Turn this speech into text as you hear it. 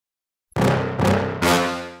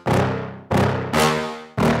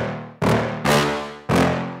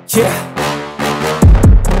Yeah.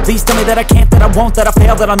 Please tell me that I can't, that I won't, that I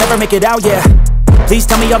fail, that I'll never make it out, yeah. Please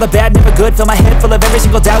tell me all the bad, never good, fill my head full of every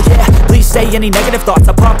single doubt, yeah. Please say any negative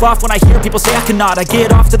thoughts, I pop off when I hear people say I cannot. I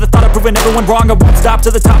get off to the thought of proving everyone wrong, I won't stop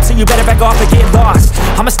to the top, so you better back off and get lost.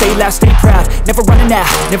 I'ma stay loud, stay proud, never running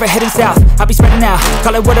out, never heading south. I'll be spreading out,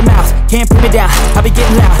 call it word of mouth, can't put me down, I'll be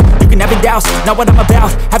getting loud. You can have your doubts, not what I'm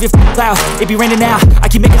about, have your cloud, it be raining now.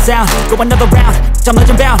 I keep making sound, go another round, I'm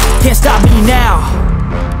legend bound, can't stop me now.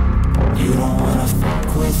 You don't wanna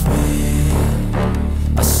fuck with me,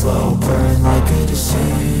 a slow burn like a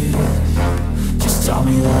disease. Just tell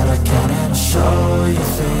me that I can and I'll show you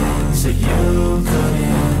things that you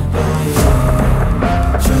couldn't believe.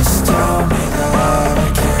 Just tell me that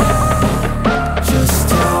I can. Just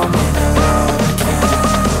tell me that I can.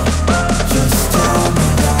 Just tell me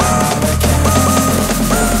that I can.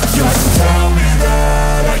 Just tell me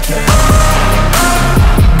that I can.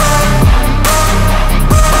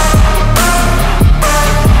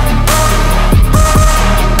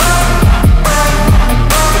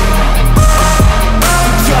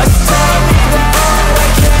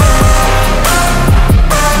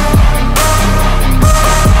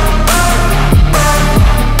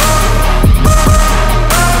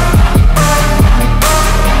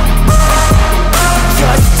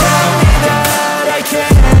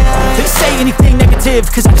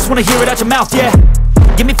 Cause I just wanna hear it out your mouth, yeah.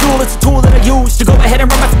 Give me fuel, it's a tool that I use to go ahead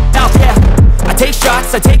and run my mouth, yeah. I take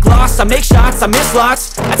shots, I take loss, I make shots, I miss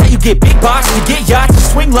lots. That's how you get big box, you get yachts, you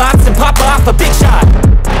swing lots and pop off a big shot.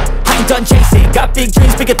 I ain't done chasing, got big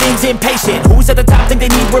dreams, bigger things, impatient. Who's at the top think they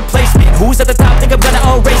need replacement? Who's at the top think I'm gonna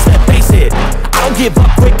erase it? Face it, I don't give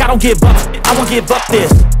up quick, I don't give up, I won't give up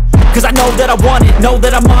this. Cause I know that I want it, know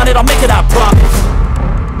that I'm on it, I'll make it, I promise.